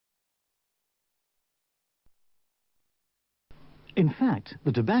In fact,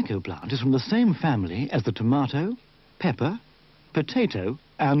 the tobacco plant is from the same family as the tomato, pepper, potato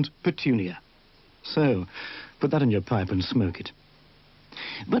and petunia. So, put that in your pipe and smoke it.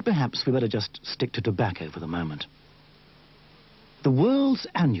 But perhaps we better just stick to tobacco for the moment. The world's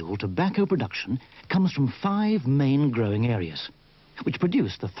annual tobacco production comes from 5 main growing areas, which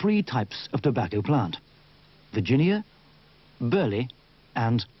produce the 3 types of tobacco plant: Virginia, Burley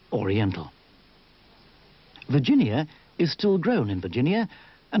and Oriental. Virginia is still grown in Virginia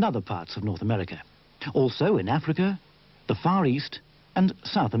and other parts of North America, also in Africa, the Far East and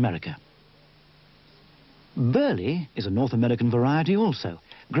South America. Burley is a North American variety also,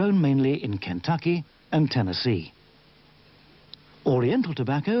 grown mainly in Kentucky and Tennessee. Oriental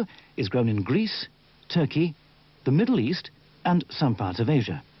tobacco is grown in Greece, Turkey, the Middle East and some parts of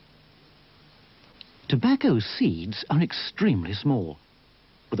Asia. Tobacco seeds are extremely small,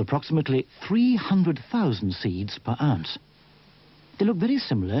 with approximately 300,000 seeds per ounce. They look very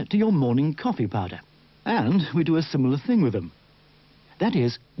similar to your morning coffee powder, and we do a similar thing with them. That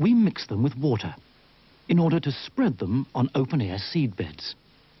is, we mix them with water in order to spread them on open-air seed beds.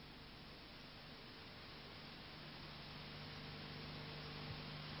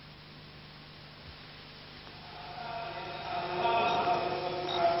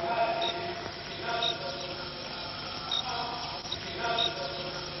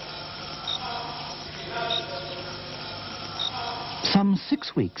 Some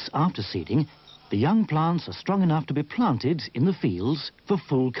 6 weeks after seeding, the young plants are strong enough to be planted in the fields for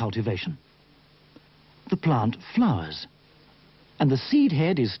full cultivation. The plant flowers, and the seed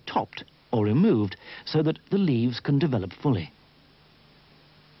head is topped or removed so that the leaves can develop fully.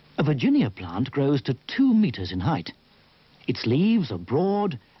 A Virginia plant grows to 2 meters in height. Its leaves are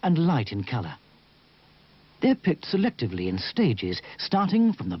broad and light in color. They're picked selectively in stages,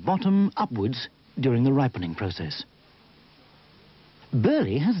 starting from the bottom upwards during the ripening process.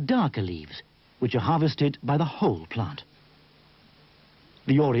 Burley has darker leaves, which are harvested by the whole plant.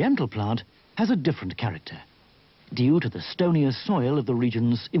 The Oriental plant has a different character, due to the stonier soil of the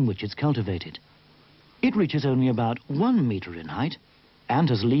regions in which it's cultivated. It reaches only about 1 meter in height and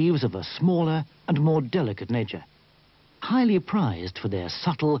has leaves of a smaller and more delicate nature, highly prized for their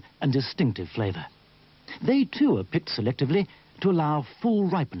subtle and distinctive flavor. They too are picked selectively to allow full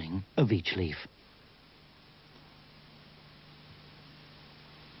ripening of each leaf.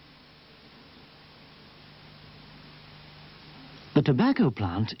 The tobacco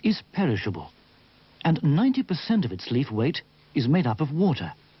plant is perishable, and 90% of its leaf weight is made up of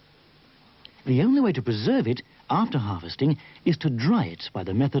water. The only way to preserve it after harvesting is to dry it by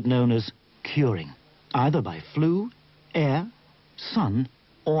the method known as curing, either by flue, air, sun,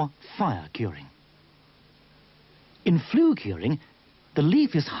 or fire curing. In flue curing, the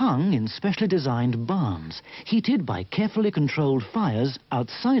leaf is hung in specially designed barns, heated by carefully controlled fires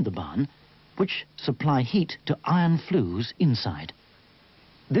outside the barn, which supply heat to iron flues inside.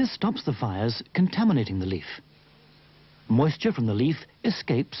 This stops the fires contaminating the leaf. Moisture from the leaf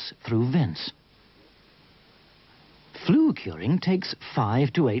escapes through vents. Flue curing takes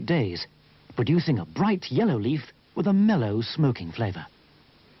 5 to 8 days, producing a bright yellow leaf with a mellow smoking flavor.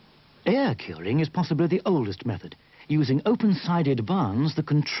 Air curing is possibly the oldest method, using open-sided barns that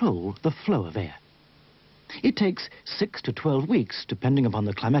control the flow of air. It takes 6 to 12 weeks, depending upon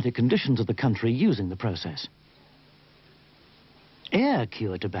the climatic conditions of the country using the process.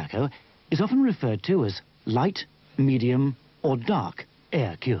 Air-cured tobacco is often referred to as light, medium, or dark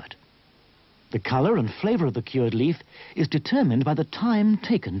air-cured. The color and flavor of the cured leaf is determined by the time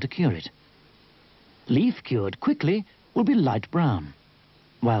taken to cure it. Leaf cured quickly will be light brown,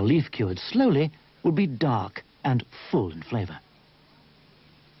 while leaf cured slowly will be dark and full in flavor.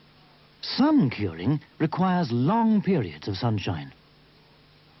 Sun curing requires long periods of sunshine.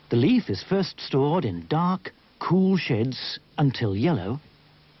 The leaf is first stored in dark, cool sheds until yellow,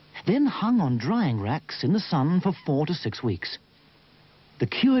 then hung on drying racks in the sun for 4 to 6 weeks. The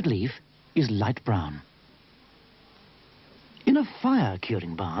cured leaf is light brown. In a fire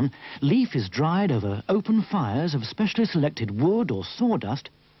curing barn, leaf is dried over open fires of specially selected wood or sawdust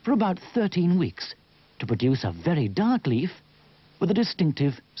for about 13 weeks to produce a very dark leaf with a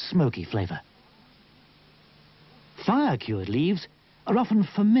distinctive smoky flavor. Fire-cured leaves are often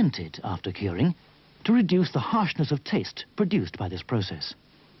fermented after curing to reduce the harshness of taste produced by this process.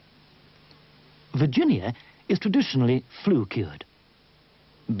 Virginia is traditionally flue-cured.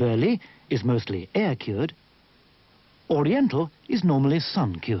 Burley is mostly air-cured. Oriental is normally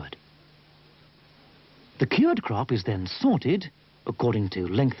sun-cured. The cured crop is then sorted according to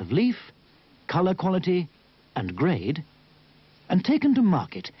length of leaf, color quality, and grade, and taken to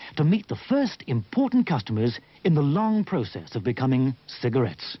market to meet the first important customers in the long process of becoming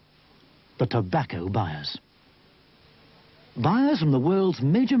cigarettes: the tobacco buyers. Buyers from the world's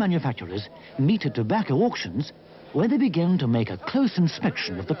major manufacturers meet at tobacco auctions, where they begin to make a close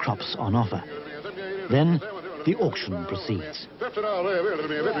inspection of the crops on offer. Then the auction proceeds.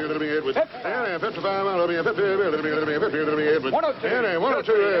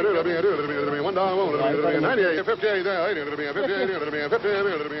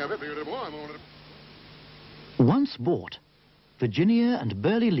 Once bought, Virginia and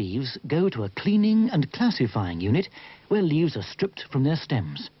Burley leaves go to a cleaning and classifying unit where leaves are stripped from their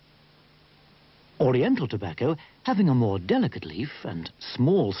stems. Oriental tobacco, having a more delicate leaf and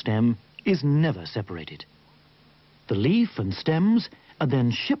small stem, is never separated. The leaf and stems are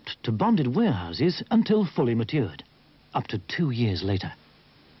then shipped to bonded warehouses until fully matured, up to 2 years later.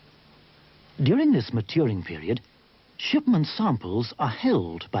 During this maturing period, shipment samples are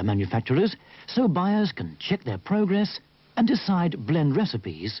held by manufacturers so buyers can check their progress and decide blend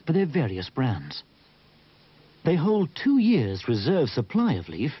recipes for their various brands. They hold 2 years' reserve supply of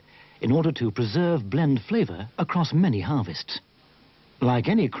leaf in order to preserve blend flavour across many harvests. Like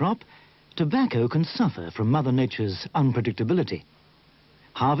any crop, tobacco can suffer from Mother Nature's unpredictability.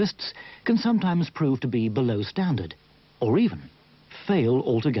 Harvests can sometimes prove to be below standard, or even fail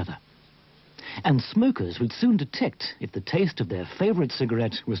altogether. And smokers would soon detect if the taste of their favourite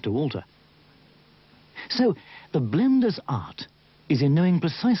cigarette was to alter. So, the blender's art is in knowing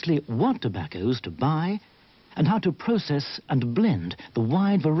precisely what tobaccos to buy and how to process and blend the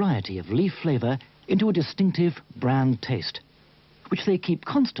wide variety of leaf flavour into a distinctive brand taste, which they keep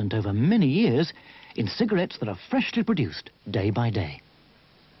constant over many years in cigarettes that are freshly produced day by day.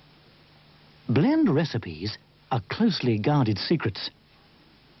 Blend recipes are closely guarded secrets.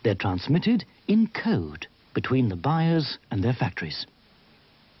 They're transmitted in code between the buyers and their factories.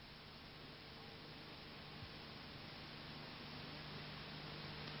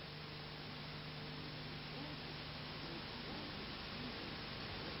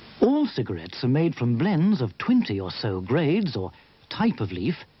 All cigarettes are made from blends of 20 or so grades or type of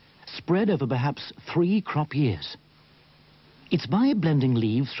leaf spread over perhaps 3 crop years. It's by blending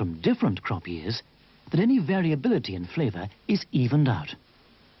leaves from different crop years that any variability in flavour is evened out.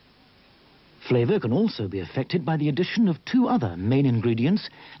 Flavour can also be affected by the addition of 2 other main ingredients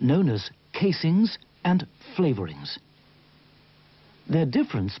known as casings and flavourings. Their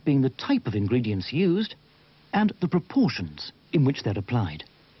difference being the type of ingredients used and the proportions in which they're applied.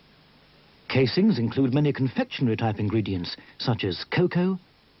 Casings include many confectionery-type ingredients, such as cocoa,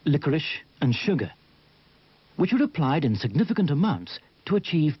 licorice and sugar, which are applied in significant amounts to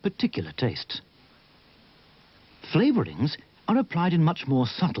achieve particular tastes. Flavourings are applied in much more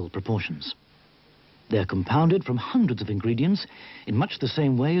subtle proportions. They're compounded from hundreds of ingredients in much the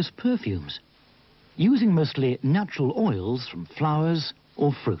same way as perfumes, using mostly natural oils from flowers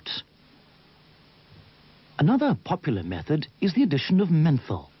or fruits. Another popular method is the addition of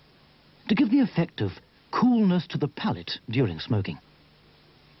menthol, to give the effect of coolness to the palate during smoking.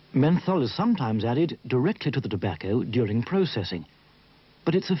 Menthol is sometimes added directly to the tobacco during processing,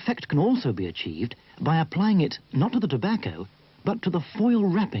 but its effect can also be achieved by applying it not to the tobacco, but to the foil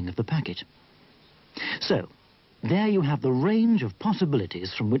wrapping of the packet. So, there you have the range of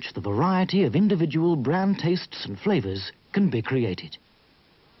possibilities from which the variety of individual brand tastes and flavours can be created.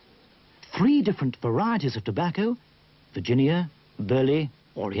 3 different varieties of tobacco: Virginia, Burley,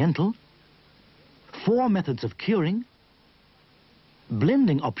 Oriental. 4 methods of curing,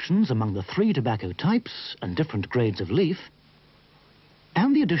 blending options among the 3 tobacco types and different grades of leaf,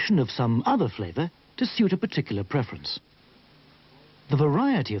 and the addition of some other flavour to suit a particular preference. The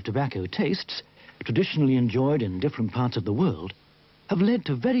variety of tobacco tastes, traditionally enjoyed in different parts of the world, have led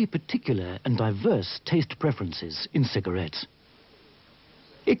to very particular and diverse taste preferences in cigarettes.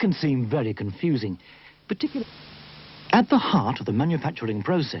 It can seem very confusing, particularly at the heart of the manufacturing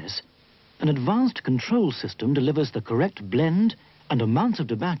process. An advanced control system delivers the correct blend and amounts of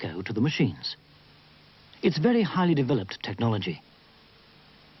tobacco to the machines. It's very highly developed technology.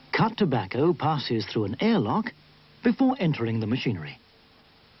 Cut tobacco passes through an airlock before entering the machinery.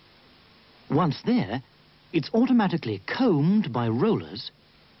 Once there, it's automatically combed by rollers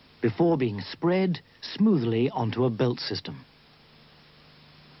before being spread smoothly onto a belt system.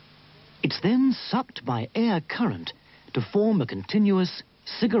 It's then sucked by air current to form a continuous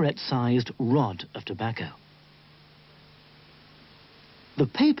cigarette-sized rod of tobacco. The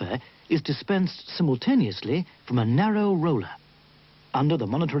paper is dispensed simultaneously from a narrow roller under the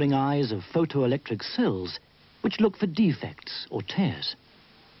monitoring eyes of photoelectric cells which look for defects or tears.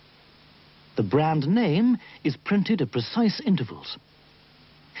 The brand name is printed at precise intervals.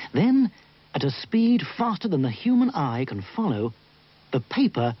 Then, at a speed faster than the human eye can follow, the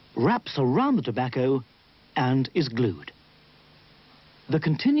paper wraps around the tobacco and is glued. The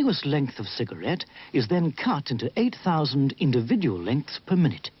continuous length of cigarette is then cut into 8,000 individual lengths per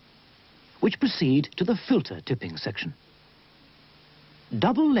minute, which proceed to the filter tipping section.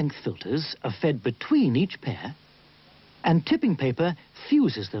 Double-length filters are fed between each pair, and tipping paper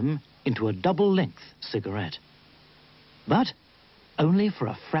fuses them into a double-length cigarette. But only for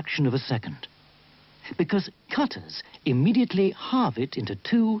a fraction of a second, because cutters immediately halve it into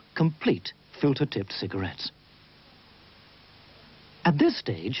 2 complete filter-tipped cigarettes. At this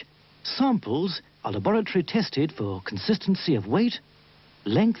stage, samples are laboratory tested for consistency of weight,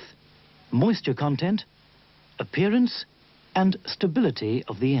 length, moisture content, appearance, and stability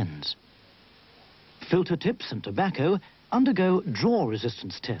of the ends. Filter tips and tobacco undergo draw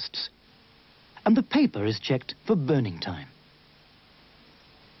resistance tests, and the paper is checked for burning time.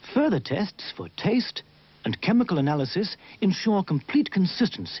 Further tests for taste and chemical analysis ensure complete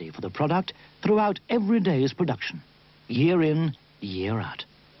consistency for the product throughout every day's production, year in, year out.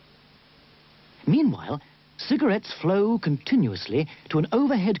 Meanwhile, cigarettes flow continuously to an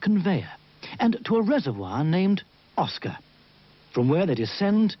overhead conveyor and to a reservoir named Oscar, from where they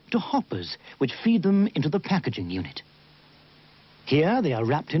descend to hoppers which feed them into the packaging unit. Here they are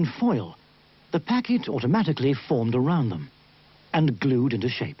wrapped in foil, the packet automatically formed around them, and glued into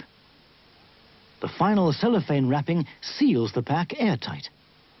shape. The final cellophane wrapping seals the pack airtight.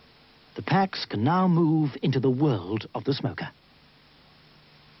 The packs can now move into the world of the smoker.